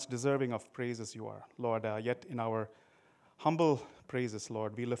deserving of praise as you are, Lord. Yet in our humble praises,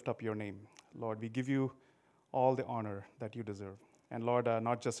 Lord, we lift up your name. Lord, we give you all the honor that you deserve. And Lord,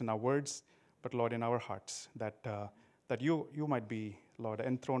 not just in our words, but Lord, in our hearts, that you might be, Lord,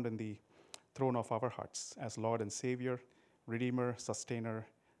 enthroned in the throne of our hearts as Lord and Savior, Redeemer, Sustainer,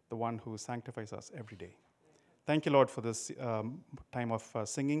 the one who sanctifies us every day. Thank you, Lord, for this time of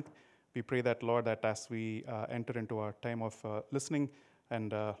singing. We pray that, Lord, that as we enter into our time of listening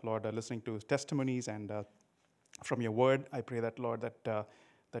and, Lord, listening to testimonies and from your word, I pray that, Lord,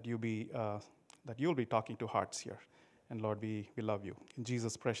 that you'll be talking to hearts here. And, Lord, we love you. In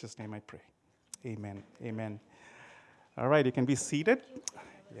Jesus' precious name I pray. Amen. Amen. All right, you can be seated.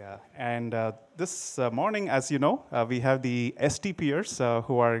 Yeah, and this morning, as you know, we have the STPers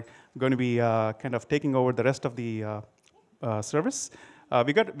who are going to be kind of taking over the rest of the service.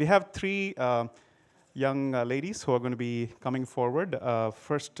 We have three young ladies who are going to be coming forward.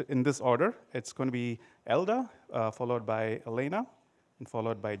 First, in this order, it's going to be Elda, followed by Elena, and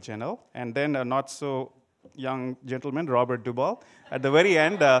followed by Jenelle, and then a not so young gentleman, Robert Dueball, at the very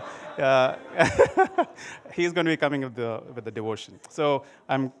end. He's going to be coming with the devotion. So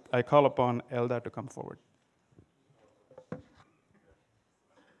I call upon Elda to come forward.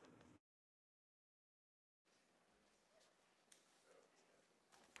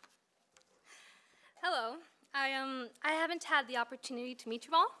 Hello. I haven't had the opportunity to meet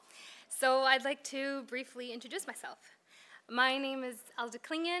you all, so I'd like to briefly introduce myself. My name is Elda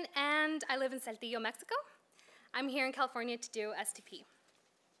Clingan, and I live in Saltillo, Mexico. I'm here in California to do STP.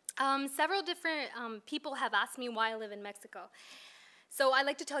 Several different people have asked me why I live in Mexico, so I'd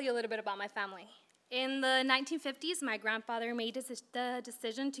like to tell you a little bit about my family. In the 1950s, my grandfather made the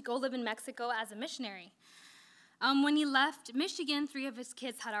decision to go live in Mexico as a missionary. When he left Michigan, 3 of his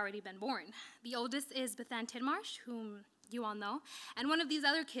kids had already been born. The oldest is Bethan Tidmarsh, whom you all know, and one of these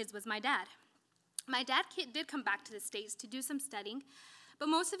other kids was my dad. My dad did come back to the States to do some studying, but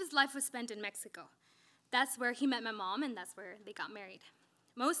most of his life was spent in Mexico. That's where he met my mom, and that's where they got married.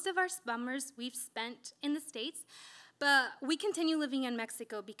 Most of our summers we've spent in the States, but we continue living in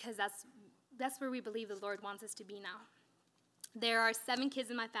Mexico because that's where we believe the Lord wants us to be now. There are 7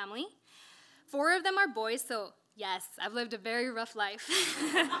 kids in my family. 4 of them are boys, so yes, I've lived a very rough life.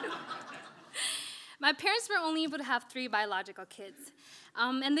 My parents were only able to have 3 biological kids,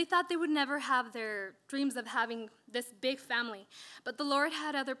 and they thought they would never have their dreams of having this big family, but the Lord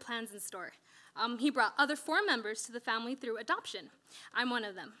had other plans in store. He brought other 4 members to the family through adoption. I'm one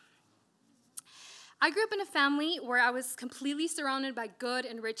of them. I grew up in a family where I was completely surrounded by good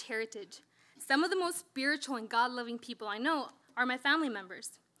and rich heritage. Some of the most spiritual and God-loving people I know are my family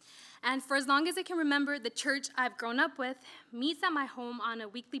members. And for as long as I can remember, the church I've grown up with meets at my home on a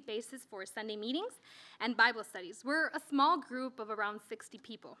weekly basis for Sunday meetings and Bible studies. We're a small group of around 60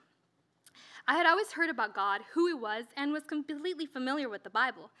 people. I had always heard about God, who he was, and was completely familiar with the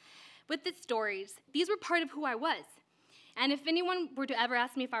Bible. With its stories, these were part of who I was. And if anyone were to ever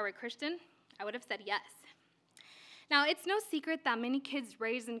ask me if I were a Christian, I would have said yes. Now, it's no secret that many kids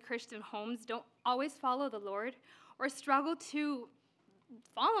raised in Christian homes don't always follow the Lord or struggle to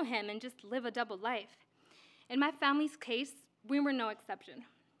follow him and just live a double life. In my family's case, we were no exception.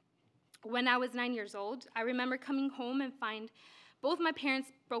 When I was 9 years old, I remember coming home and find both my parents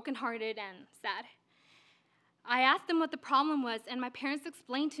brokenhearted and sad. I asked them what the problem was, and my parents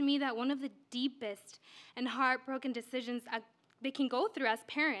explained to me that one of the deepest and heartbroken decisions they can go through as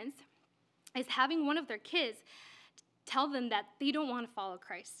parents is having one of their kids tell them that they don't want to follow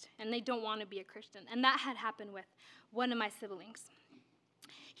Christ and they don't want to be a Christian. And that had happened with one of my siblings.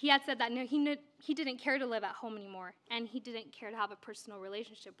 He had said that he didn't care to live at home anymore, and he didn't care to have a personal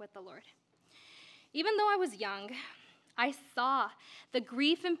relationship with the Lord. Even though I was young, I saw the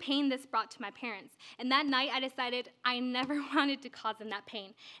grief and pain this brought to my parents. And that night, I decided I never wanted to cause them that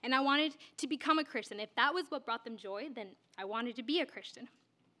pain, and I wanted to become a Christian. If that was what brought them joy, then I wanted to be a Christian.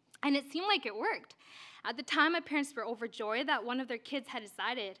 And it seemed like it worked. At the time, my parents were overjoyed that one of their kids had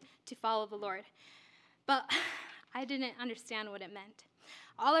decided to follow the Lord. But I didn't understand what it meant.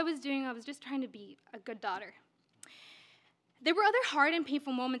 All I was doing, I was just trying to be a good daughter. There were other hard and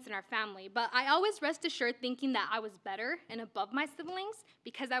painful moments in our family, but I always rest assured thinking that I was better and above my siblings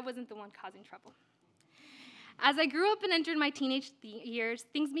because I wasn't the one causing trouble. As I grew up and entered my teenage years,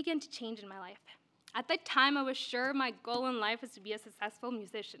 things began to change in my life. At that time, I was sure my goal in life was to be a successful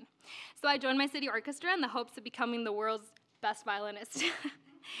musician. So I joined my city orchestra in the hopes of becoming the world's best violinist.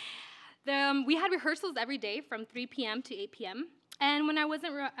 We had rehearsals every day from 3 p.m. to 8 p.m., and when I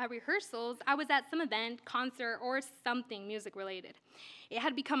wasn't at rehearsals, I was at some event, concert, or something music-related. It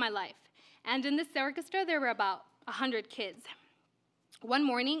had become my life. And in this orchestra, there were about 100 kids. One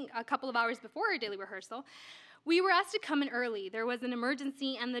morning, a couple of hours before our daily rehearsal, we were asked to come in early. There was an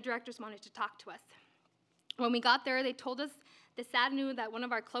emergency, and the directors wanted to talk to us. When we got there, they told us the sad news that one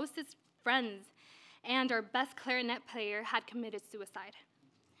of our closest friends and our best clarinet player had committed suicide.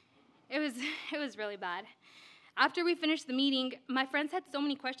 It was really bad. After we finished the meeting, my friends had so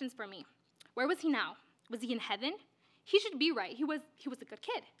many questions for me. Where was he now? Was he in heaven? He should be right. He was a good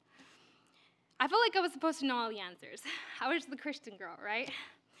kid. I felt like I was supposed to know all the answers. I was the Christian girl, right?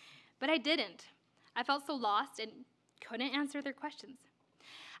 But I didn't. I felt so lost and couldn't answer their questions.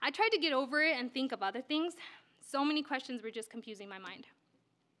 I tried to get over it and think of other things. So many questions were just confusing my mind.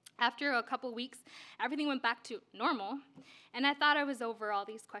 After a couple weeks, everything went back to normal, and I thought I was over all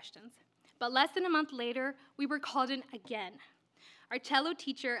these questions. But less than a month later, we were called in again. Our cello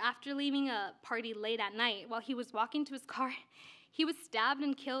teacher, after leaving a party late at night, while he was walking to his car, he was stabbed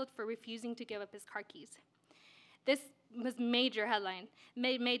and killed for refusing to give up his car keys. This was major headline,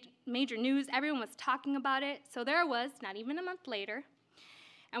 major news. Everyone was talking about it. So there I was, not even a month later,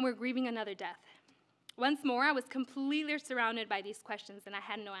 and we're grieving another death. Once more, I was completely surrounded by these questions, and I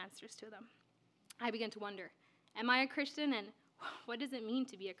had no answers to them. I began to wonder, am I a Christian, and what does it mean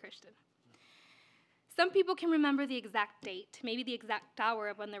to be a Christian? Some people can remember the exact date, maybe the exact hour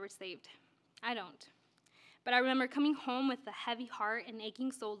of when they were saved. I don't. But I remember coming home with a heavy heart and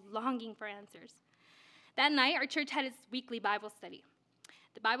aching soul, longing for answers. That night, our church had its weekly Bible study.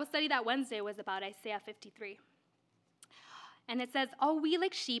 The Bible study that Wednesday was about Isaiah 53. And it says, "All we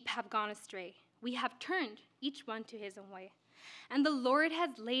like sheep have gone astray. We have turned each one to his own way. And the Lord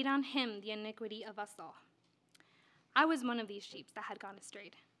has laid on him the iniquity of us all." I was one of these sheep that had gone astray,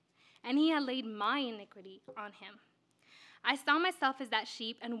 and he had laid my iniquity on him. I saw myself as that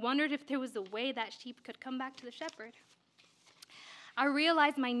sheep and wondered if there was a way that sheep could come back to the shepherd. I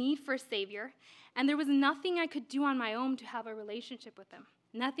realized my need for a Savior, and there was nothing I could do on my own to have a relationship with him.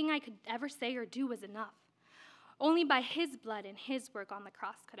 Nothing I could ever say or do was enough. Only by his blood and his work on the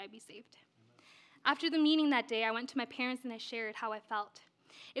cross could I be saved. After the meeting that day, I went to my parents and I shared how I felt.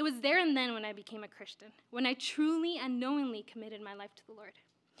 It was there and then when I became a Christian, when I truly and knowingly committed my life to the Lord.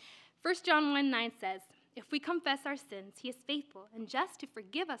 1 John 1:9 says, "If we confess our sins, he is faithful and just to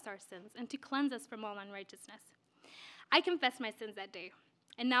forgive us our sins and to cleanse us from all unrighteousness." I confessed my sins that day,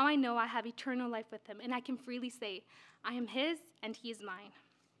 and now I know I have eternal life with him, and I can freely say, I am his and he is mine.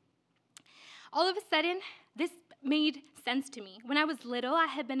 All of a sudden, this made sense to me. When I was little, I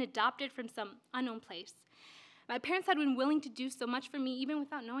had been adopted from some unknown place. My parents had been willing to do so much for me even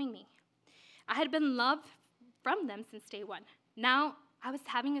without knowing me. I had been loved from them since day one. Now, I was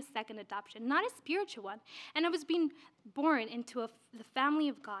having a second adoption, not a spiritual one, and I was being born into the family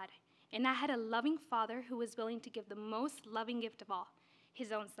of God, and I had a loving father who was willing to give the most loving gift of all,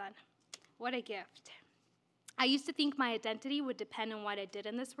 his own son. What a gift. I used to think my identity would depend on what I did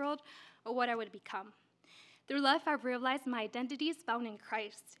in this world or what I would become. Through life, I've realized my identity is found in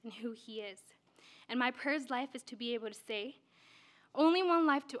Christ and who he is. And my prayer's life is to be able to say, only one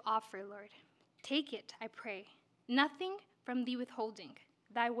life to offer, Lord. Take it, I pray. Nothing from thee withholding.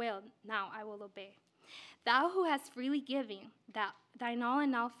 Thy will now I will obey. Thou who hast freely given thine all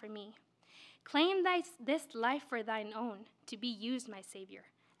in all for me. Claim this life for thine own, to be used, my Savior,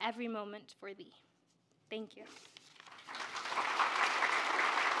 every moment for thee. Thank you.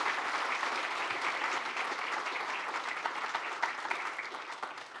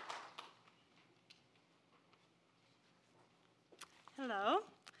 Hello,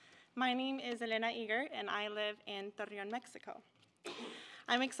 my name is Elena Egar, and I live in Torreon, Mexico.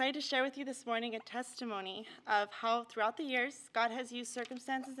 I'm excited to share with you this morning a testimony of how throughout the years, God has used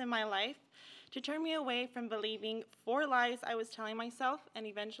circumstances in my life to turn me away from believing 4 lies I was telling myself and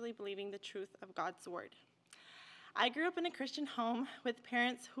eventually believing the truth of God's word. I grew up in a Christian home with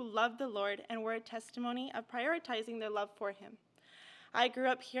parents who loved the Lord and were a testimony of prioritizing their love for him. I grew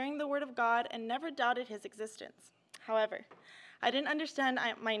up hearing the word of God and never doubted his existence. However, I didn't understand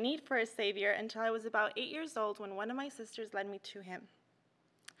my need for a Savior until I was about 8 years old when one of my sisters led me to him.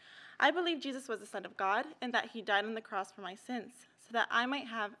 I believed Jesus was the Son of God and that he died on the cross for my sins so that I might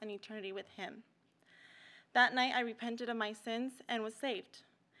have an eternity with him. That night, I repented of my sins and was saved.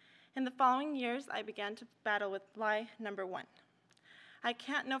 In the following years, I began to battle with lie number 1. I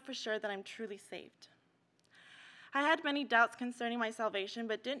can't know for sure that I'm truly saved. I had many doubts concerning my salvation,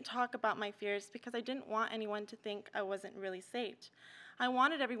 but didn't talk about my fears because I didn't want anyone to think I wasn't really saved. I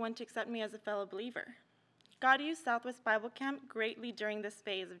wanted everyone to accept me as a fellow believer. God used Southwest Bible Camp greatly during this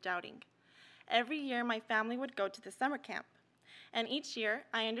phase of doubting. Every year, my family would go to the summer camp, and each year,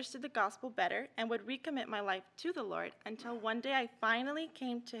 I understood the gospel better and would recommit my life to the Lord until one day I finally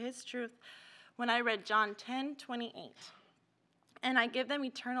came to his truth when I read John 10:28. and I give them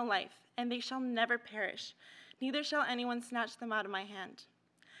eternal life, and they shall never perish, neither shall anyone snatch them out of my hand.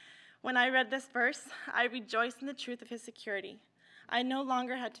 When I read this verse, I rejoiced in the truth of his security. I no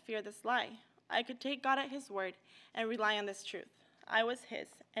longer had to fear this lie. I could take God at his word and rely on this truth. I was his,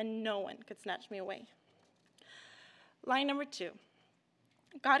 and no one could snatch me away. Line number 2.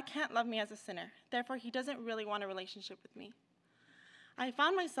 God can't love me as a sinner, therefore he doesn't really want a relationship with me. I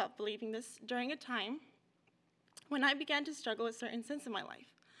found myself believing this during a time when I began to struggle with certain sins in my life.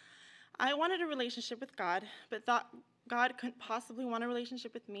 I wanted a relationship with God, but thought God couldn't possibly want a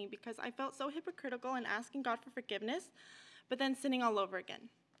relationship with me because I felt so hypocritical in asking God for forgiveness, but then sinning all over again.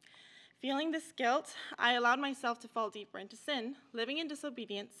 Feeling this guilt, I allowed myself to fall deeper into sin, living in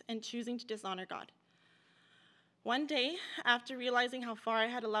disobedience, and choosing to dishonor God. One day, after realizing how far I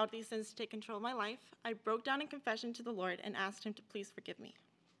had allowed these sins to take control of my life, I broke down in confession to the Lord and asked him to please forgive me.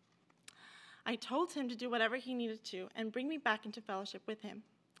 I told him to do whatever he needed to and bring me back into fellowship with him.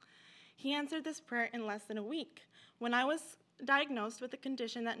 He answered this prayer in less than a week, when I was diagnosed with a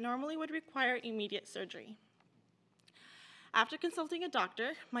condition that normally would require immediate surgery. After consulting a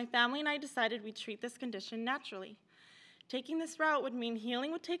doctor, my family and I decided we'd treat this condition naturally. Taking this route would mean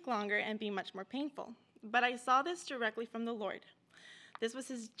healing would take longer and be much more painful, but I saw this directly from the Lord. This was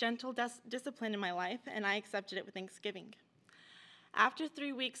his gentle discipline in my life, and I accepted it with thanksgiving. After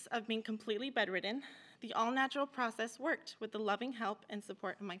 3 weeks of being completely bedridden, the all-natural process worked with the loving help and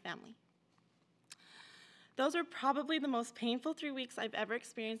support of my family. Those were probably the most painful 3 weeks I've ever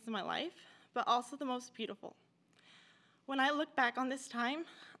experienced in my life, but also the most beautiful. When I look back on this time,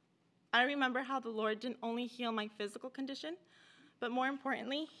 I remember how the Lord didn't only heal my physical condition, but more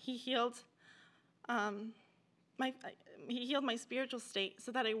importantly, he healed my spiritual state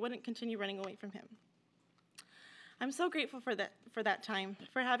so that I wouldn't continue running away from him. I'm so grateful for that time,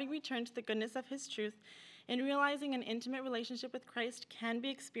 for having returned to the goodness of his truth and realizing an intimate relationship with Christ can be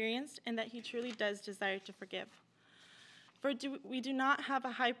experienced and that he truly does desire to forgive. For we do not have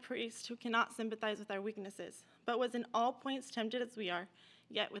a high priest who cannot sympathize with our weaknesses, but was in all points tempted as we are,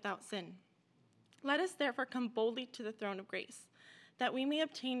 yet without sin. Let us therefore come boldly to the throne of grace, that we may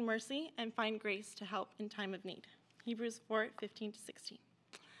obtain mercy and find grace to help in time of need. Hebrews 4:15-16.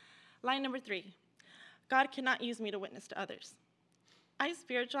 Line number 3. God cannot use me to witness to others. I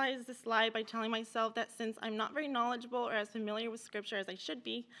spiritualized this lie by telling myself that since I'm not very knowledgeable or as familiar with Scripture as I should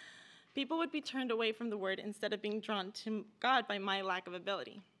be, people would be turned away from the Word instead of being drawn to God by my lack of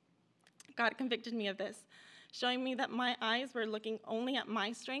ability. God convicted me of this, showing me that my eyes were looking only at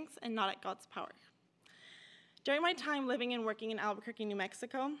my strengths and not at God's power. During my time living and working in Albuquerque, New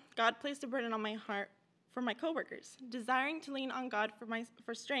Mexico, God placed a burden on my heart for my coworkers. Desiring to lean on God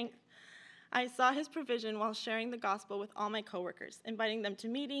for strength, I saw his provision while sharing the gospel with all my coworkers, inviting them to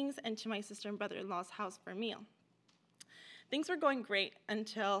meetings and to my sister and brother-in-law's house for a meal. Things were going great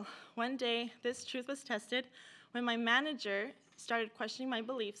until one day this truth was tested when my manager started questioning my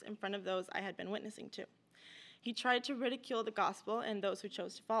beliefs in front of those I had been witnessing to. He tried to ridicule the gospel and those who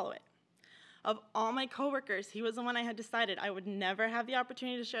chose to follow it. Of all my coworkers, he was the one I had decided I would never have the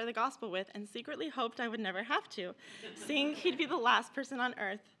opportunity to share the gospel with and secretly hoped I would never have to, seeing he'd be the last person on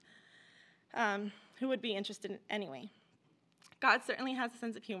earth who would be interested in anyway. God certainly has a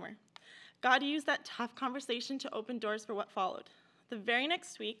sense of humor. God used that tough conversation to open doors for what followed. The very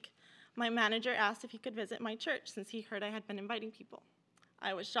next week, my manager asked if he could visit my church since he heard I had been inviting people.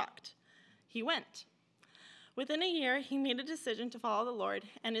 I was shocked. He went. Within a year, he made a decision to follow the Lord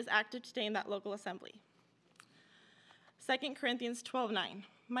and is active today in that local assembly. 2 Corinthians 12:9,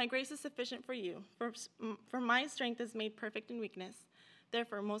 my grace is sufficient for you, for my strength is made perfect in weakness.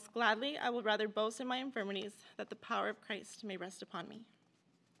 Therefore, most gladly, I will rather boast in my infirmities, that the power of Christ may rest upon me.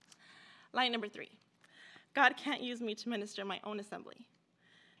 Line number 3, God can't use me to minister my own assembly.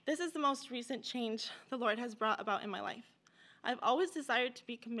 This is the most recent change the Lord has brought about in my life. I've always desired to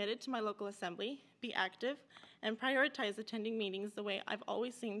be committed to my local assembly, be active, and prioritize attending meetings the way I've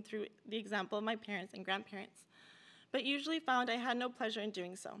always seen through the example of my parents and grandparents, but usually found I had no pleasure in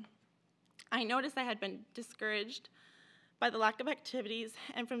doing so. I noticed I had been discouraged by the lack of activities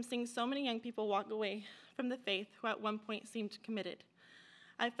and from seeing so many young people walk away from the faith who at one point seemed committed.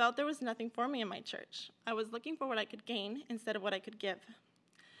 I felt there was nothing for me in my church. I was looking for what I could gain instead of what I could give.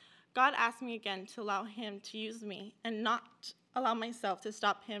 God asked me again to allow him to use me and not allow myself to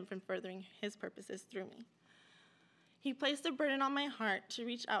stop him from furthering his purposes through me. He placed a burden on my heart to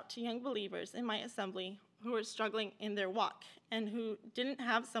reach out to young believers in my assembly who were struggling in their walk and who didn't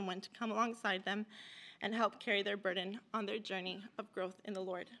have someone to come alongside them and help carry their burden on their journey of growth in the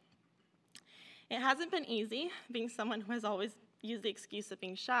Lord. It hasn't been easy being someone who has always used the excuse of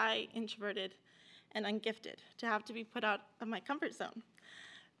being shy, introverted, and ungifted to have to be put out of my comfort zone.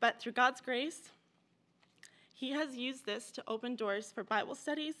 But through God's grace, He has used this to open doors for Bible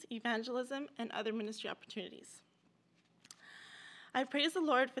studies, evangelism, and other ministry opportunities. I praise the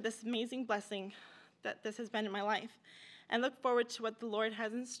Lord for this amazing blessing that this has been in my life, and look forward to what the Lord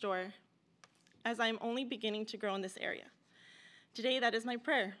has in store as I am only beginning to grow in this area. Today, that is my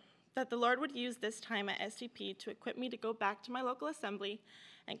prayer, that the Lord would use this time at STP to equip me to go back to my local assembly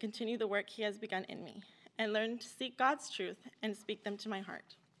and continue the work He has begun in me, and learn to seek God's truth and speak them to my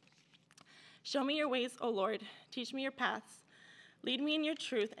heart. Show me your ways, O Lord. Teach me your paths. Lead me in your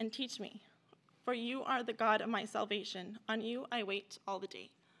truth and teach me. For you are the God of my salvation. On you I wait all the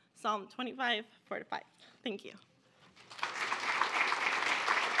day. Psalm 25, 4-5. Thank you.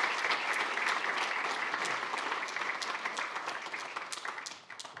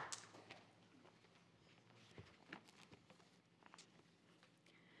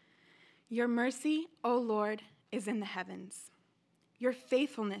 Your mercy, O Lord, is in the heavens. Your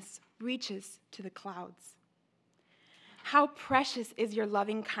faithfulness reaches to the clouds. How precious is your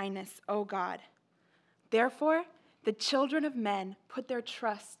loving kindness, O God. Therefore, the children of men put their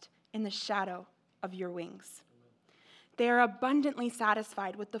trust in the shadow of your wings. They are abundantly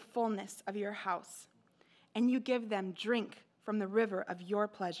satisfied with the fullness of your house, and you give them drink from the river of your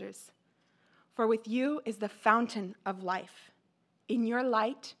pleasures. For with you is the fountain of life. In your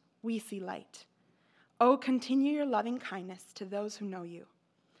light, we see light. Oh, continue your loving kindness to those who know you.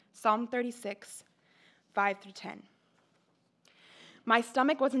 Psalm 36, 5-10. My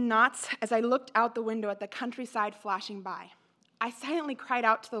stomach was in knots as I looked out the window at the countryside flashing by. I silently cried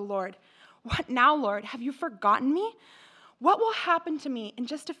out to the Lord, "What now, Lord? Have you forgotten me? What will happen to me in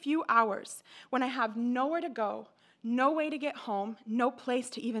just a few hours when I have nowhere to go, no way to get home, no place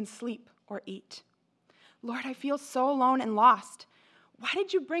to even sleep or eat? Lord, I feel so alone and lost. Why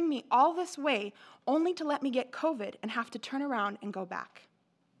did you bring me all this way only to let me get COVID and have to turn around and go back?"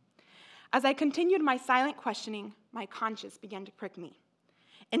 As I continued my silent questioning, my conscience began to prick me.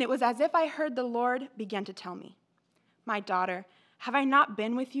 And it was as if I heard the Lord begin to tell me, "My daughter, have I not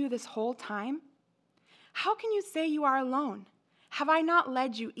been with you this whole time? How can you say you are alone? Have I not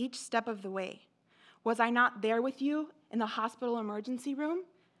led you each step of the way? Was I not there with you in the hospital emergency room?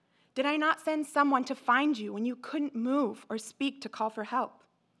 Did I not send someone to find you when you couldn't move or speak to call for help?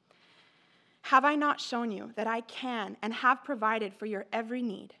 Have I not shown you that I can and have provided for your every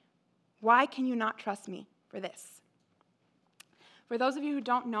need? Why can you not trust me for this?" For those of you who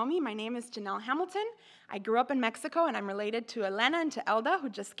don't know me, my name is Jenelle Hamilton. I grew up in Mexico, and I'm related to Elena and to Elda, who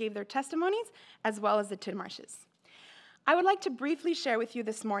just gave their testimonies, as well as the Tidmarshes. I would like to briefly share with you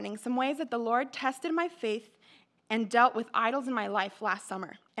this morning some ways that the Lord tested my faith and dealt with idols in my life last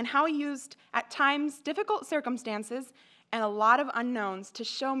summer, and how He used, at times, difficult circumstances and a lot of unknowns to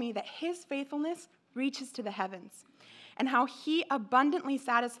show me that His faithfulness reaches to the heavens, and how He abundantly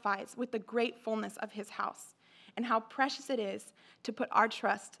satisfies with the great fullness of His house, and how precious it is to put our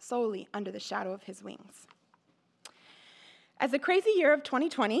trust solely under the shadow of His wings. As the crazy year of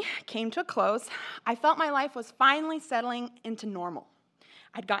 2020 came to a close, I felt my life was finally settling into normal.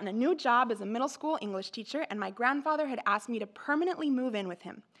 I'd gotten a new job as a middle school English teacher, and my grandfather had asked me to permanently move in with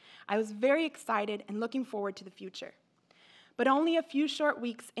him. I was very excited and looking forward to the future. But only a few short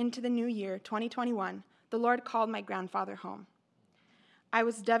weeks into the new year, 2021, the Lord called my grandfather home. I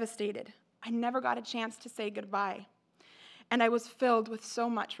was devastated. I never got a chance to say goodbye, and I was filled with so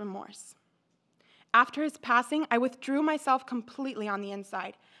much remorse. After his passing, I withdrew myself completely on the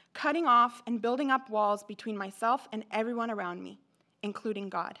inside, cutting off and building up walls between myself and everyone around me, including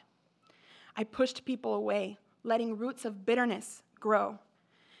God. I pushed people away, letting roots of bitterness grow.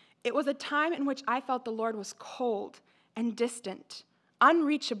 It was a time in which I felt the Lord was cold and distant,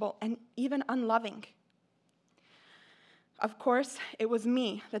 unreachable, and even unloving. Of course, it was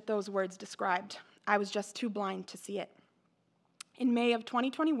me that those words described. I was just too blind to see it. In May of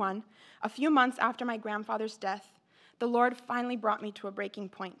 2021, a few months after my grandfather's death, the Lord finally brought me to a breaking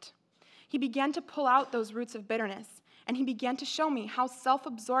point. He began to pull out those roots of bitterness, and He began to show me how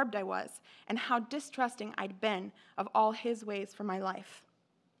self-absorbed I was and how distrusting I'd been of all His ways for my life.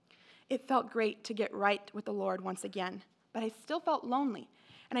 It felt great to get right with the Lord once again, but I still felt lonely,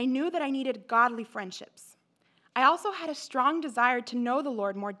 and I knew that I needed godly friendships. I also had a strong desire to know the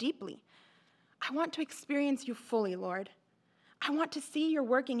Lord more deeply. I want to experience you fully, Lord. I want to see your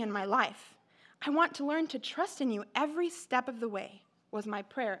working in my life. I want to learn to trust in you every step of the way, was my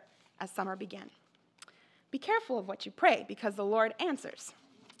prayer as summer began. Be careful of what you pray, because the Lord answers.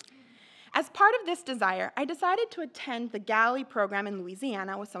 As part of this desire, I decided to attend the Galilee program in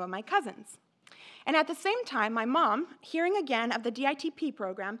Louisiana with some of my cousins. And at the same time, my mom, hearing again of the DITP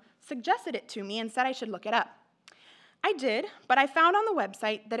program, suggested it to me and said I should look it up. I did, but I found on the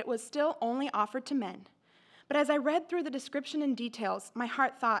website that it was still only offered to men. But as I read through the description and details, my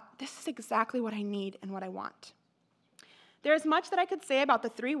heart thought, this is exactly what I need and what I want. There is much that I could say about the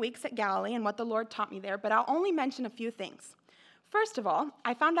 3 weeks at Galilee and what the Lord taught me there, but I'll only mention a few things. First of all,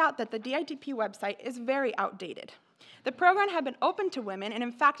 I found out that the DITP website is very outdated. The program had been open to women, and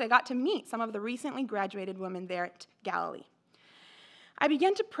in fact, I got to meet some of the recently graduated women there at Galilee. I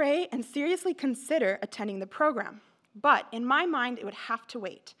began to pray and seriously consider attending the program, but in my mind, it would have to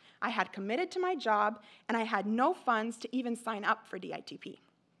wait. I had committed to my job, and I had no funds to even sign up for DITP.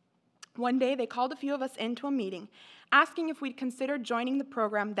 One day, they called a few of us into a meeting, asking if we'd consider joining the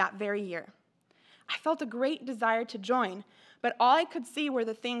program that very year. I felt a great desire to join, but all I could see were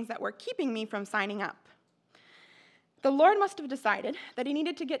the things that were keeping me from signing up. The Lord must have decided that he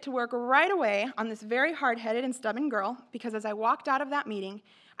needed to get to work right away on this very hard-headed and stubborn girl, because as I walked out of that meeting,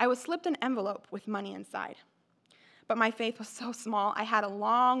 I was slipped an envelope with money inside. But my faith was so small, I had a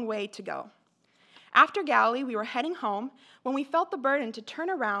long way to go. After Galilee, we were heading home when we felt the burden to turn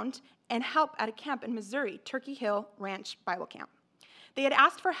around and help at a camp in Missouri, Turkey Hill Ranch Bible Camp. They had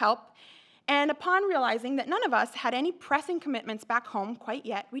asked for help, and upon realizing that none of us had any pressing commitments back home quite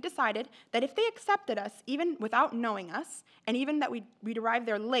yet, we decided that if they accepted us, even without knowing us, and even that we'd arrive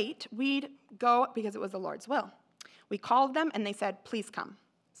there late, we'd go because it was the Lord's will. We called them, and they said, please come.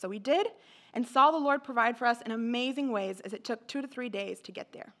 So we did, and saw the Lord provide for us in amazing ways as it took 2 to 3 days to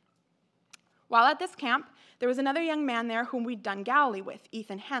get there. While at this camp, there was another young man there whom we'd done Galilee with,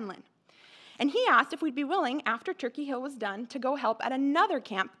 Ethan Hanlon. And he asked if we'd be willing, after Turkey Hill was done, to go help at another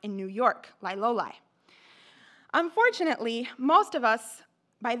camp in New York, Lailolai. Unfortunately, most of us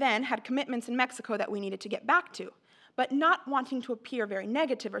by then had commitments in Mexico that we needed to get back to. But not wanting to appear very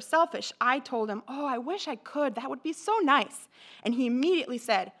negative or selfish, I told him, oh, I wish I could. That would be so nice. And he immediately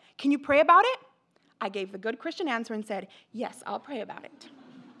said, can you pray about it? I gave the good Christian answer and said, yes, I'll pray about it.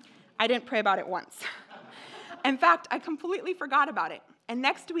 I didn't pray about it once. In fact, I completely forgot about it. And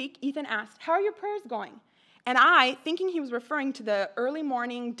next week, Ethan asked, how are your prayers going? And I, thinking he was referring to the early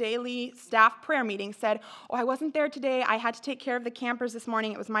morning daily staff prayer meeting, said, oh, I wasn't there today. I had to take care of the campers this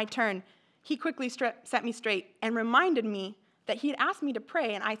morning. It was my turn. He quickly set me straight and reminded me that he'd asked me to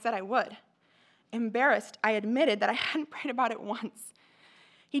pray, and I said I would. Embarrassed, I admitted that I hadn't prayed about it once.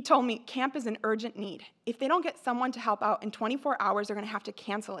 He told me, camp is an urgent need. If they don't get someone to help out in 24 hours, they're going to have to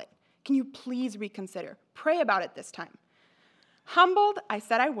cancel it. Can you please reconsider? Pray about it this time. Humbled, I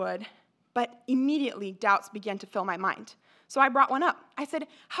said I would, but immediately doubts began to fill my mind. So I brought one up. I said,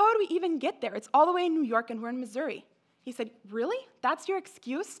 how would we even get there? It's all the way in New York, and we're in Missouri. He said, really? That's your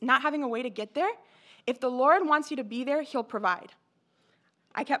excuse, not having a way to get there? If the Lord wants you to be there, he'll provide.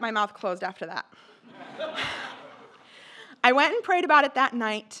 I kept my mouth closed after that. I went and prayed about it that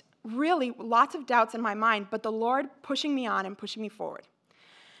night, really lots of doubts in my mind, but the Lord pushing me on and pushing me forward.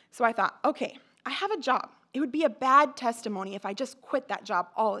 So I thought, okay, I have a job. It would be a bad testimony if I just quit that job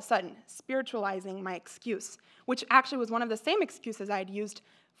all of a sudden, spiritualizing my excuse, which actually was one of the same excuses I had used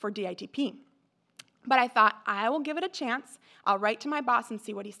for DITP. But I thought, I will give it a chance. I'll write to my boss and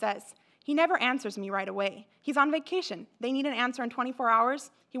see what he says. He never answers me right away. He's on vacation. They need an answer in 24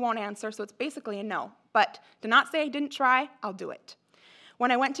 hours. He won't answer, so it's basically a no. But do not say I didn't try. I'll do it.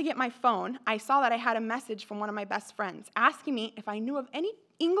 When I went to get my phone, I saw that I had a message from one of my best friends asking me if I knew of any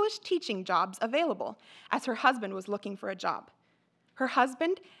English teaching jobs available, as her husband was looking for a job. Her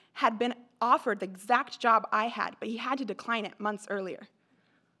husband had been offered the exact job I had, but he had to decline it months earlier.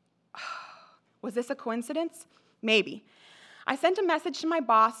 Was this a coincidence? Maybe. I sent a message to my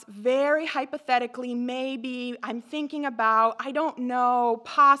boss, very hypothetically, maybe, I'm thinking about, I don't know,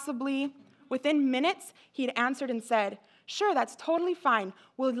 possibly. Within minutes, he'd answered and said, sure, that's totally fine.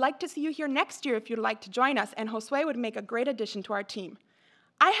 We'd like to see you here next year if you'd like to join us, and Josue would make a great addition to our team.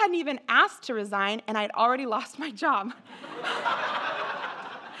 I hadn't even asked to resign, and I'd already lost my job.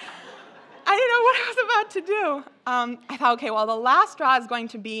 I didn't know what I was about to do. I thought, okay, well, the last straw is going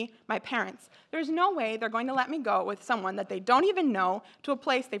to be my parents. There's no way they're going to let me go with someone that they don't even know to a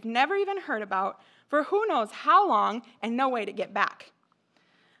place they've never even heard about for who knows how long and no way to get back.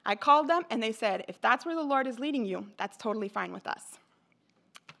 I called them, and they said, if that's where the Lord is leading you, that's totally fine with us.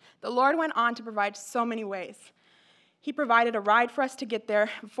 The Lord went on to provide so many ways. He provided a ride for us to get there.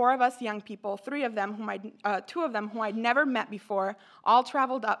 4 of us young people, 2 of them whom I'd never met before, all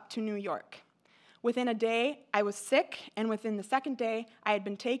traveled up to New York. Within a day, I was sick, and within the second day, I had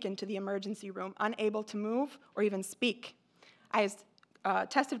been taken to the emergency room, unable to move or even speak. I was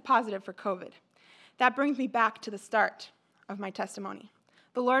tested positive for COVID. That brings me back to the start of my testimony.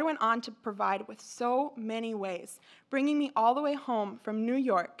 The Lord went on to provide with so many ways, bringing me all the way home from New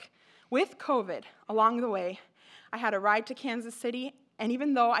York With COVID along the way, I had a ride to Kansas City, and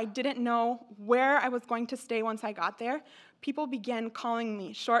even though I didn't know where I was going to stay once I got there, people began calling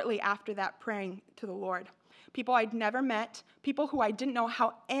me shortly after that, praying to the Lord. People I'd never met, people who I didn't know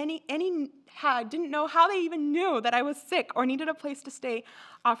how didn't know how they even knew that I was sick or needed a place to stay,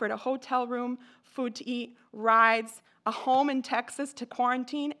 offered a hotel room, food to eat, rides, a home in Texas to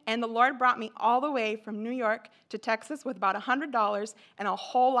quarantine, and the Lord brought me all the way from New York to Texas with about $100 and a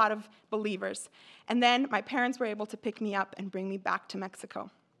whole lot of believers. And then my parents were able to pick me up and bring me back to Mexico.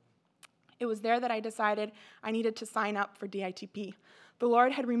 It was there that I decided I needed to sign up for DITP. The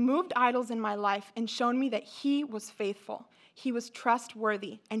Lord had removed idols in my life and shown me that He was faithful, He was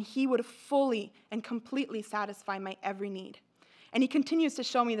trustworthy, and He would fully and completely satisfy my every need. And He continues to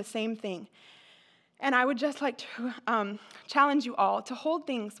show me the same thing. And I would just like to challenge you all to hold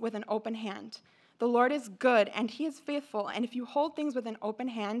things with an open hand. The Lord is good, and He is faithful, and if you hold things with an open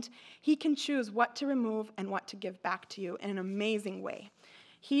hand, He can choose what to remove and what to give back to you in an amazing way.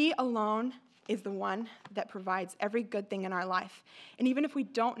 He alone is the one that provides every good thing in our life. And even if we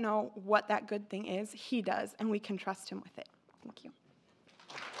don't know what that good thing is, He does, and we can trust Him with it. Thank you.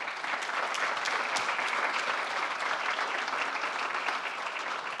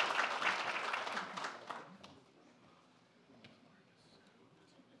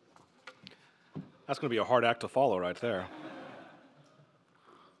 That's going to be a hard act to follow right there.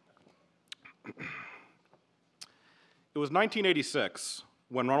 It was 1986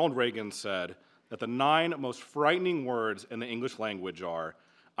 when Ronald Reagan said that the 9 most frightening words in the English language are,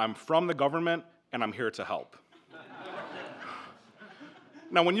 "I'm from the government and I'm here to help."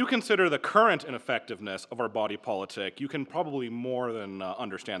 Now, when you consider the current ineffectiveness of our body politic, you can probably more than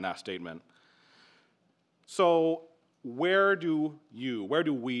understand that statement. So, where do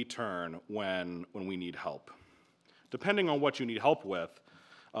we turn when we need help? Depending on what you need help with,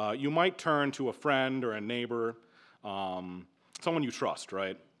 you might turn to a friend or a neighbor, someone you trust,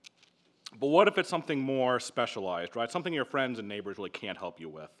 right? But what if it's something more specialized, right? Something your friends and neighbors really can't help you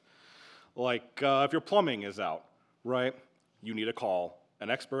with. Like if your plumbing is out, right? You need to call an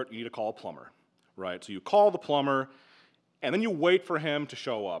expert, you need to call a plumber, right? So you call the plumber, and then you wait for him to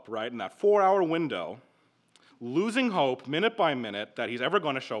show up, right? In that 4-hour window, losing hope minute by minute that he's ever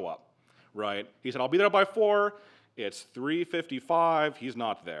going to show up, right? He said, "I'll be there by 4." It's 3:55. He's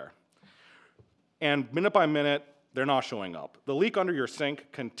not there. And minute by minute, they're not showing up. The leak under your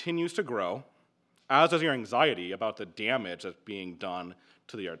sink continues to grow, as does your anxiety about the damage that's being done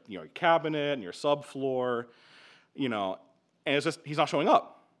to your cabinet and your subfloor, and it's just, he's not showing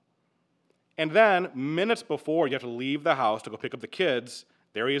up. And then, minutes before you have to leave the house to go pick up the kids,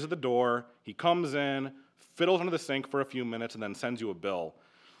 there he is at the door. He comes in, fiddles under the sink for a few minutes, and then sends you a bill.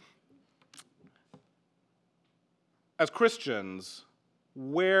 As Christians,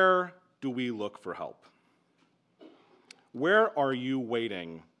 where do we look for help? Where are you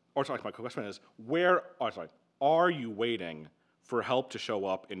waiting? My question is, are you waiting for help to show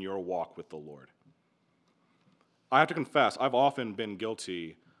up in your walk with the Lord? I have to confess, I've often been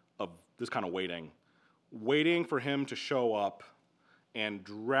guilty of this kind of waiting for Him to show up and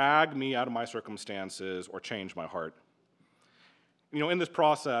drag me out of my circumstances or change my heart. In this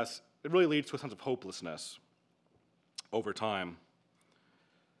process, it really leads to a sense of hopelessness over time.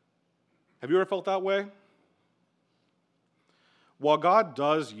 Have you ever felt that way? While God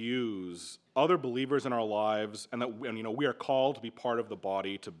does use other believers in our lives, and we are called to be part of the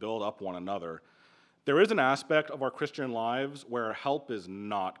body to build up one another, there is an aspect of our Christian lives where help is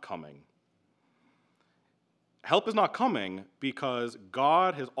not coming. Help is not coming because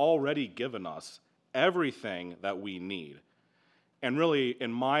God has already given us everything that we need. And really,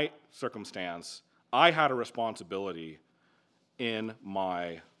 in my circumstance, I had a responsibility in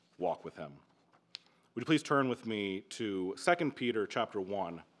my walk with Him. Would you please turn with me to 2 Peter chapter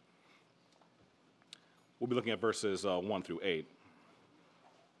 1. We'll be looking at verses 1 through 8.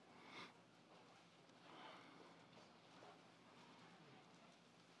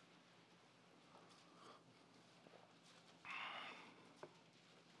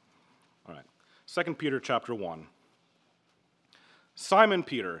 All right, 2 Peter chapter 1. Simon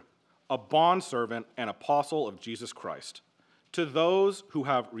Peter, a bondservant and apostle of Jesus Christ, to those who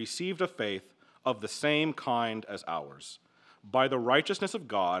have received a faith of the same kind as ours, by the righteousness of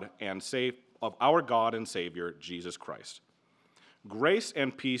God and of our God and Savior, Jesus Christ. Grace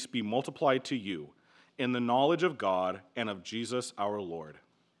and peace be multiplied to you in the knowledge of God and of Jesus our Lord,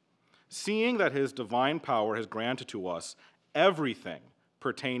 seeing that His divine power has granted to us everything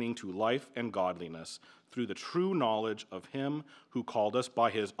pertaining to life and godliness through the true knowledge of Him who called us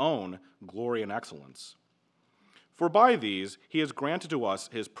by His own glory and excellence. For by these he has granted to us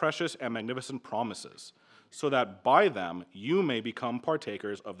his precious and magnificent promises, so that by them you may become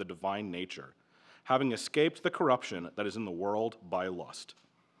partakers of the divine nature, having escaped the corruption that is in the world by lust.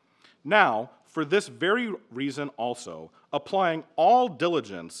 Now, for this very reason also, applying all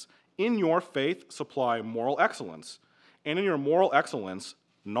diligence, in your faith supply moral excellence, and in your moral excellence,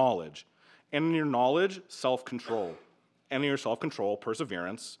 knowledge, and in your knowledge, self-control, and in your self-control,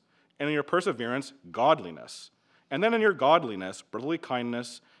 perseverance, and in your perseverance, godliness, and then in your godliness, brotherly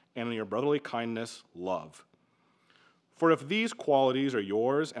kindness, and in your brotherly kindness, love. For if these qualities are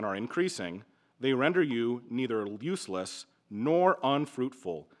yours and are increasing, they render you neither useless nor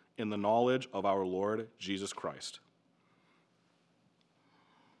unfruitful in the knowledge of our Lord Jesus Christ.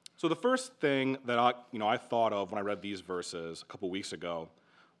 So the first thing that I thought of when I read these verses a couple weeks ago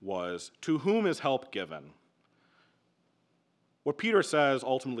was, to whom is help given? What Peter says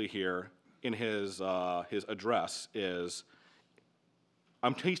ultimately here in his address is,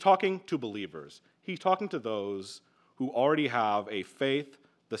 he's talking to believers. He's talking to those who already have a faith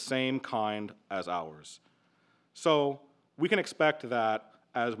the same kind as ours. So we can expect that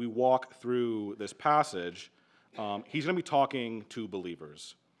as we walk through this passage, he's going to be talking to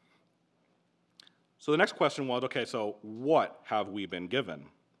believers. So the next question was, okay, so what have we been given?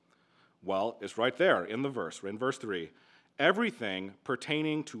 Well, it's right there in the verse, in verse 3. Everything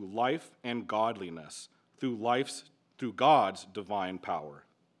pertaining to life and godliness through God's divine power.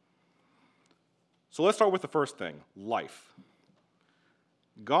 So let's start with the first thing, life.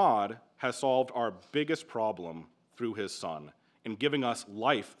 God has solved our biggest problem through his Son in giving us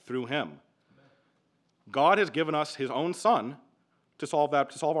life through him. God has given us his own Son to solve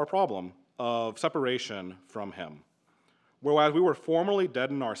our problem of separation from him. Whereas we were formerly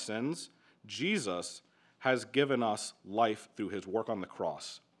dead in our sins, Jesus has given us life through his work on the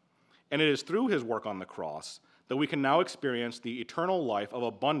cross. And it is through his work on the cross that we can now experience the eternal life of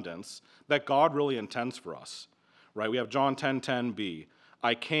abundance that God really intends for us. Right? We have John 10:10b,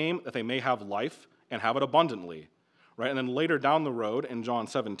 I came that they may have life and have it abundantly. Right? And then later down the road in John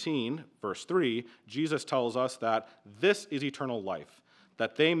 17, verse 3, Jesus tells us that this is eternal life,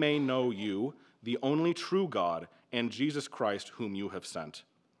 that they may know you, the only true God, and Jesus Christ whom you have sent.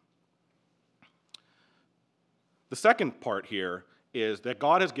 The second part here is that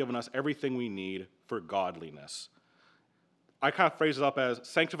God has given us everything we need for godliness. I kind of phrase it up as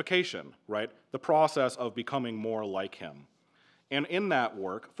sanctification, right? The process of becoming more like him. And in that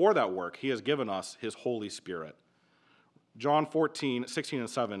work, for that work, he has given us his Holy Spirit. John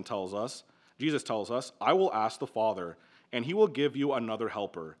 14:16-7 tells us, Jesus tells us, I will ask the Father, and he will give you another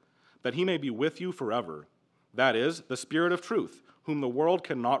helper, that he may be with you forever. That is, the Spirit of truth, whom the world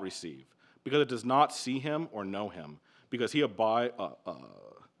cannot receive, because it does not see him or know him, because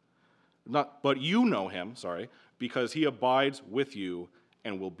but you know him, because he abides with you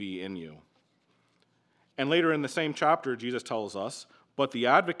and will be in you. And later in the same chapter, Jesus tells us, but the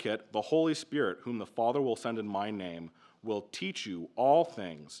advocate, the Holy Spirit, whom the Father will send in my name, will teach you all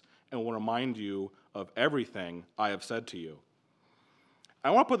things and will remind you of everything I have said to you. I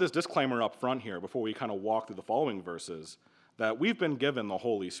want to put this disclaimer up front here before we kind of walk through the following verses, that we've been given the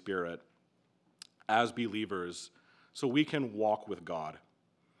Holy Spirit as believers so we can walk with God.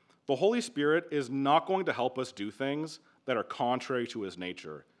 The Holy Spirit is not going to help us do things that are contrary to his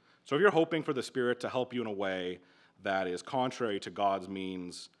nature. So if you're hoping for the Spirit to help you in a way that is contrary to God's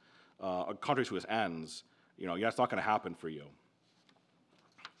means, contrary to his ends, that's not going to happen for you.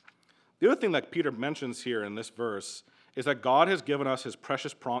 The other thing that Peter mentions here in this verse is that God has given us his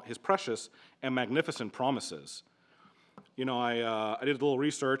precious and magnificent promises. I did a little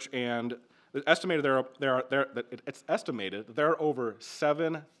research, and it's estimated that there are over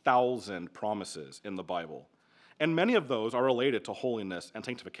 7,000 promises in the Bible, and many of those are related to holiness and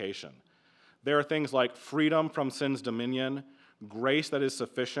sanctification. There are things like freedom from sin's dominion, grace that is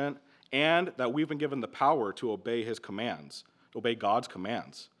sufficient, and that we've been given the power to obey his commands, obey God's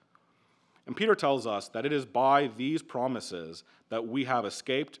commands. And Peter tells us that it is by these promises that we have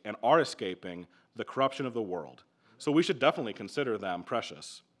escaped and are escaping the corruption of the world. So we should definitely consider them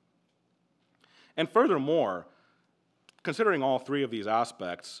precious. And furthermore, considering all three of these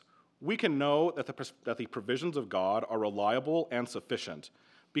aspects, we can know that the provisions of God are reliable and sufficient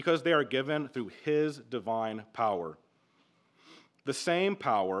because they are given through his divine power. The same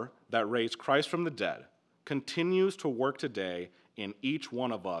power that raised Christ from the dead continues to work today in each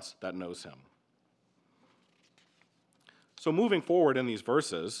one of us that knows him. So moving forward in these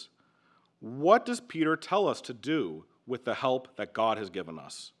verses, what does Peter tell us to do with the help that God has given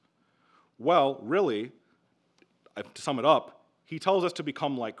us? Well, really, to sum it up, he tells us to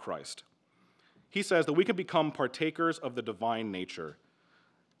become like Christ. he says that we can become partakers of the divine nature,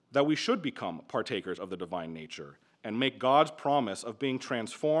 that we should become partakers of the divine nature and make God's promise of being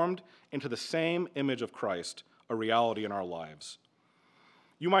transformed into the same image of Christ a reality in our lives.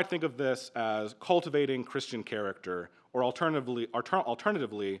 You might think of this as cultivating Christian character or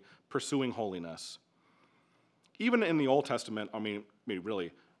alternatively pursuing holiness. Even in the Old Testament,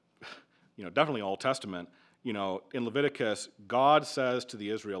 really, definitely Old Testament, in Leviticus, God says to the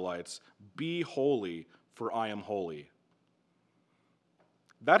Israelites, "Be holy, for I am holy."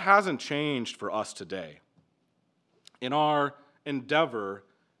 That hasn't changed for us today. In our endeavor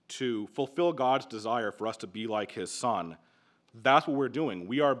to fulfill God's desire for us to be like his Son, that's what we're doing.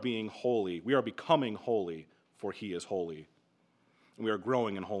 We are being holy. We are becoming holy, for he is holy. And we are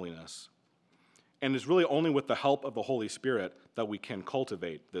growing in holiness. And it's really only with the help of the Holy Spirit that we can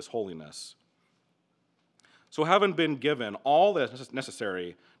cultivate this holiness. So having been given all that is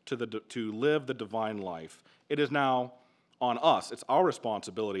necessary to live the divine life, it is now on us, it's our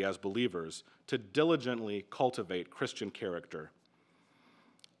responsibility as believers to diligently cultivate Christian character.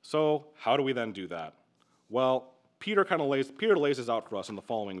 So how do we then do that? Well, Peter lays this out for us in the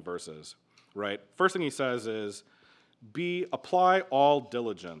following verses, right? First thing he says is, apply all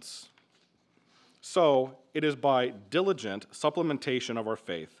diligence. So it is by diligent supplementation of our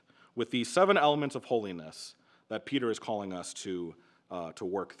faith with these 7 elements of holiness that Peter is calling us to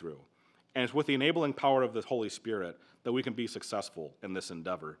work through. And it's with the enabling power of the Holy Spirit that we can be successful in this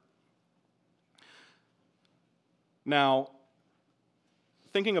endeavor. Now,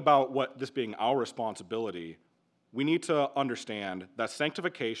 thinking about what this being our responsibility, we need to understand that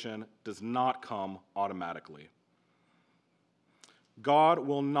sanctification does not come automatically. God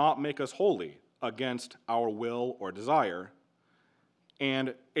will not make us holy against our will or desire,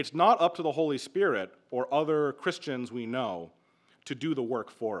 and it's not up to the Holy Spirit or other Christians we know to do the work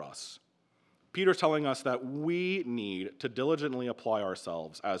for us. Peter's telling us that we need to diligently apply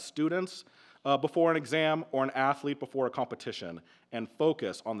ourselves as students before an exam or an athlete before a competition and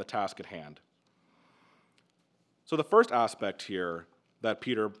focus on the task at hand. So the first aspect here that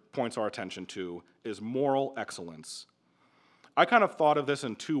Peter points our attention to is moral excellence. I kind of thought of this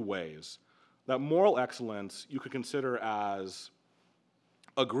in 2 ways. That moral excellence you could consider as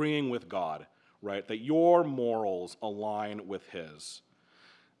agreeing with God, right? That your morals align with his.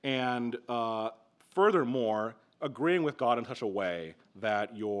 And furthermore, agreeing with God in such a way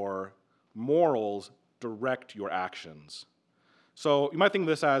that your morals direct your actions. So you might think of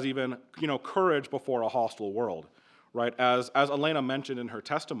this as even, courage before a hostile world, right? As Elena mentioned in her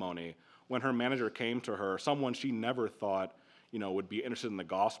testimony, when her manager came to her, someone she never thought, would be interested in the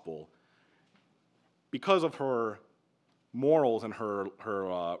gospel, because of her morals and her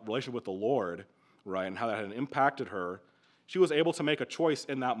relationship with the Lord, right, and how that had impacted her, she was able to make a choice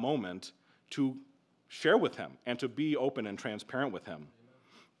in that moment to share with him and to be open and transparent with him.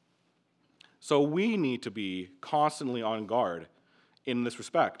 So we need to be constantly on guard in this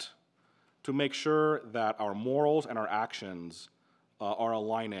respect to make sure that our morals and our actions are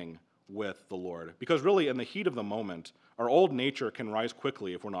aligning with the Lord. Because really, in the heat of the moment, our old nature can rise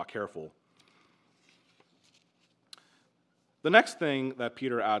quickly if we're not careful. The next thing that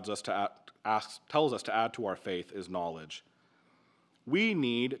Peter tells us to add to our faith is knowledge. We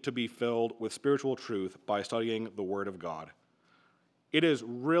need to be filled with spiritual truth by studying the Word of God. It is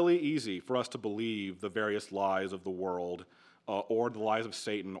really easy for us to believe the various lies of the world or the lies of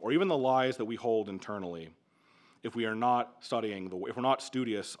Satan, or even the lies that we hold internally, if we are not if we're not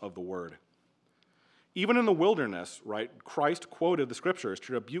studious of the Word. Even in the wilderness, right, Christ quoted the Scriptures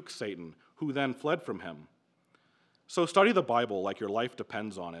to rebuke Satan, who then fled from him. So study the Bible like your life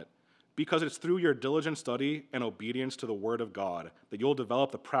depends on it, because it's through your diligent study and obedience to the Word of God that you'll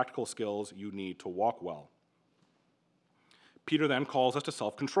develop the practical skills you need to walk well. Peter then calls us to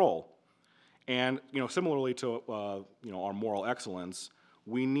self-control. And similarly to our moral excellence,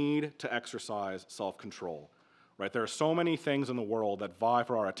 we need to exercise self-control. Right? There are so many things in the world that vie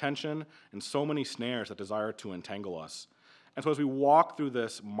for our attention and so many snares that desire to entangle us. And so as we walk through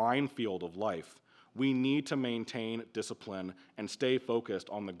this minefield of life, we need to maintain discipline and stay focused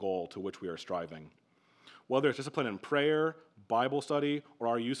on the goal to which we are striving. Whether it's discipline in prayer, Bible study, or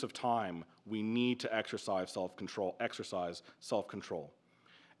our use of time, we need to exercise self-control.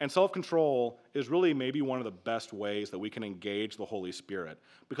 And self-control is really maybe one of the best ways that we can engage the Holy Spirit,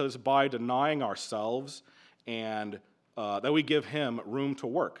 because it's by denying ourselves and that we give him room to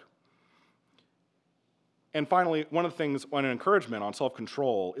work. And finally, one of the things, an encouragement on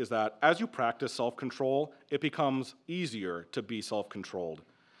self-control is that as you practice self-control, it becomes easier to be self-controlled.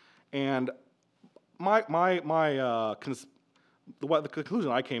 And my The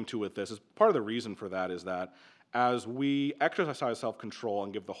conclusion I came to with this is part of the reason for that is that as we exercise self-control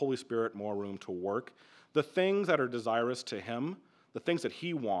and give the Holy Spirit more room to work, the things that are desirous to him, the things that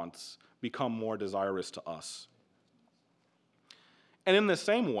he wants, become more desirous to us. And in the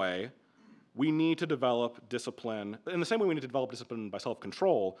same way, we need to develop discipline. In the same way we need to develop discipline by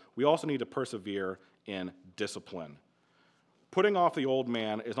self-control, we also need to persevere in discipline. Putting off the old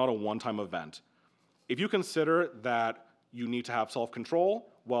man is not a one-time event. If you consider that you need to have self-control,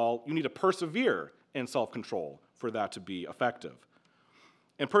 well, you need to persevere in self-control for that to be effective.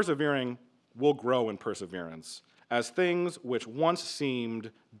 And persevering will grow in perseverance, as things which once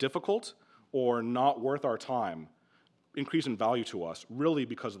seemed difficult or not worth our time increase in value to us, really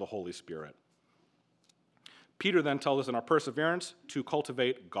because of the Holy Spirit. Peter then tells us in our perseverance to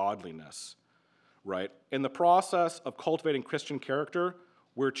cultivate godliness, right? In the process of cultivating Christian character,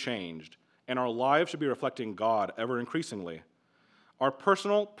 we're changed, and our lives should be reflecting God ever increasingly. Our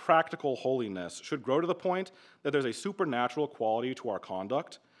personal, practical holiness should grow to the point that there's a supernatural quality to our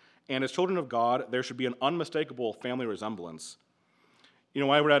conduct, and as children of God, there should be an unmistakable family resemblance. When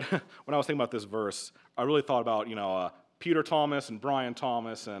I was thinking about this verse, I really thought about, Peter Thomas and Brian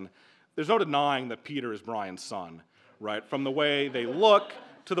Thomas, and there's no denying that Peter is Brian's son, right? From the way they look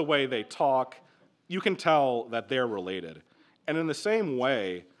to the way they talk, you can tell that they're related. And in the same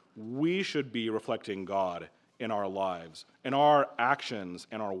way, we should be reflecting God in our lives, in our actions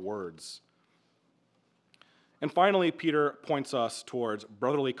and our words. And finally, Peter points us towards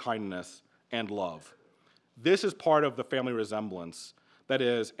brotherly kindness and love. This is part of the family resemblance, that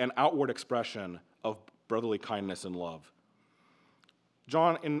is, an outward expression of brotherly kindness and love.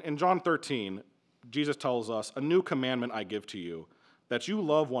 In John 13, Jesus tells us, "A new commandment I give to you, that you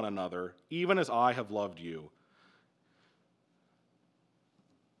love one another, even as I have loved you,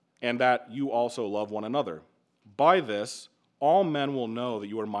 and that you also love one another. By this, all men will know that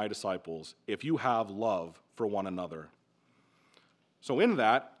you are my disciples, if you have love for one another." So in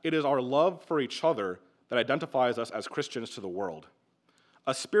that, it is our love for each other that identifies us as Christians to the world.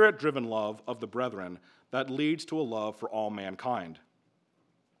 A spirit-driven love of the brethren that leads to a love for all mankind.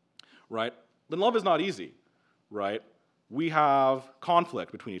 Right? Then love is not easy, right? We have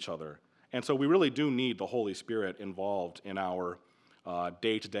conflict between each other, and so we really do need the Holy Spirit involved in our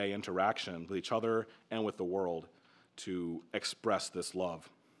day-to-day interaction with each other and with the world to express this love.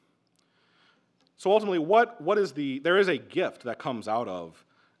 So ultimately, there is a gift that comes out of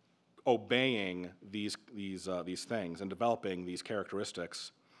obeying these things and developing these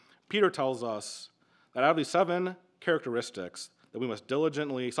characteristics. Peter tells us that out of these 7 characteristics that we must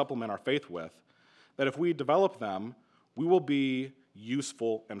diligently supplement our faith with, that if we develop them, we will be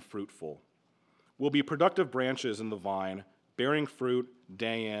useful and fruitful. We'll be productive branches in the vine, bearing fruit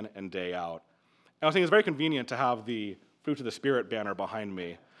day in and day out. And I was thinking it's very convenient to have the Fruit of the Spirit banner behind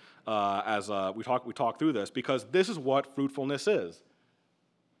me as we talk through this, because this is what fruitfulness is.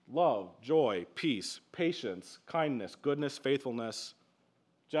 Love, joy, peace, patience, kindness, goodness, faithfulness,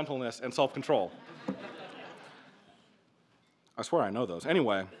 gentleness, and self-control. I swear I know those.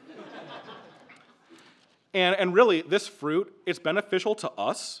 Anyway. And really, this fruit, it's beneficial to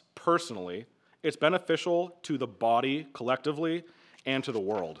us personally. It's beneficial to the body collectively and to the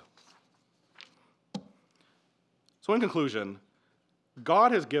world. So in conclusion,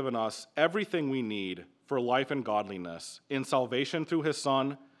 God has given us everything we need for life and godliness in salvation through his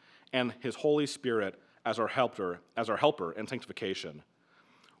Son and his Holy Spirit as our helper in sanctification.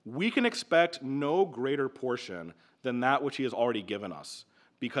 We can expect no greater portion than that which he has already given us,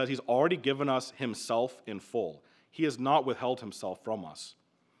 because he's already given us himself in full. He has not withheld himself from us.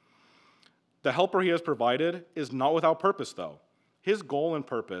 The helper he has provided is not without purpose, though. His goal and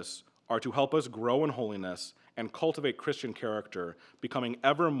purpose are to help us grow in holiness and cultivate Christian character, becoming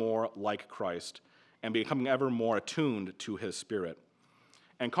ever more like Christ and becoming ever more attuned to his Spirit.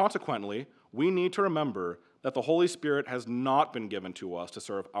 And consequently, we need to remember that the Holy Spirit has not been given to us to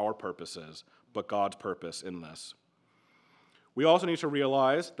serve our purposes, but God's purpose in this. We also need to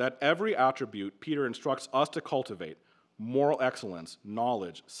realize that every attribute Peter instructs us to cultivate, moral excellence,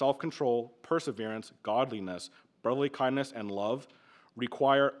 knowledge, self-control, perseverance, godliness, brotherly kindness, and love,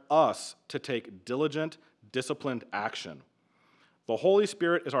 require us to take diligent, disciplined action. The Holy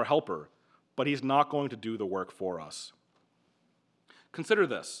Spirit is our helper, but he's not going to do the work for us. Consider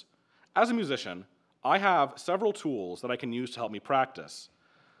this. As a musician, I have several tools that I can use to help me practice.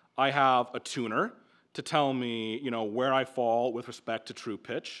 I have a tuner to tell me, where I fall with respect to true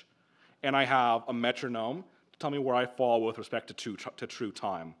pitch, and I have a metronome to tell me where I fall with respect to true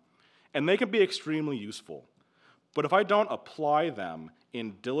time. And they can be extremely useful. But if I don't apply them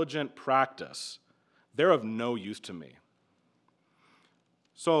in diligent practice, they're of no use to me.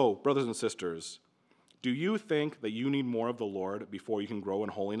 So, brothers and sisters, do you think that you need more of the Lord before you can grow in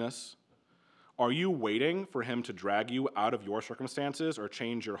holiness? Are you waiting for him to drag you out of your circumstances or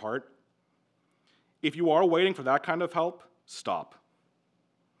change your heart? If you are waiting for that kind of help, stop.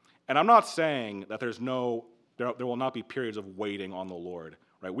 And I'm not saying that there will not be periods of waiting on the Lord,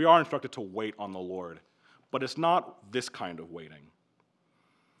 right? We are instructed to wait on the Lord, but it's not this kind of waiting.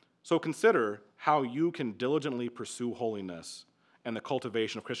 So consider how you can diligently pursue holiness and the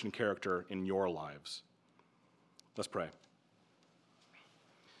cultivation of Christian character in your lives. Let's pray.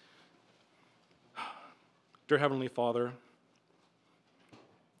 Dear Heavenly Father,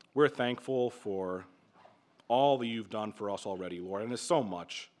 we're thankful for all that you've done for us already, Lord, and it's so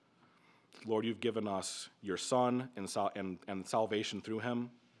much. Lord, you've given us your Son and salvation through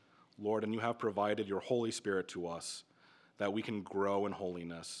him, Lord, and you have provided your Holy Spirit to us that we can grow in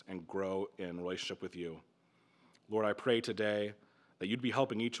holiness and grow in relationship with you. Lord, I pray today that you'd be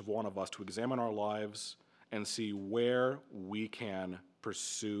helping each one of us to examine our lives and see where we can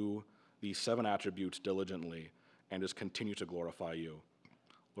pursue these 7 attributes diligently and just continue to glorify you.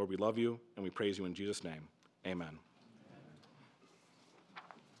 Lord, we love you and we praise you in Jesus' name. Amen.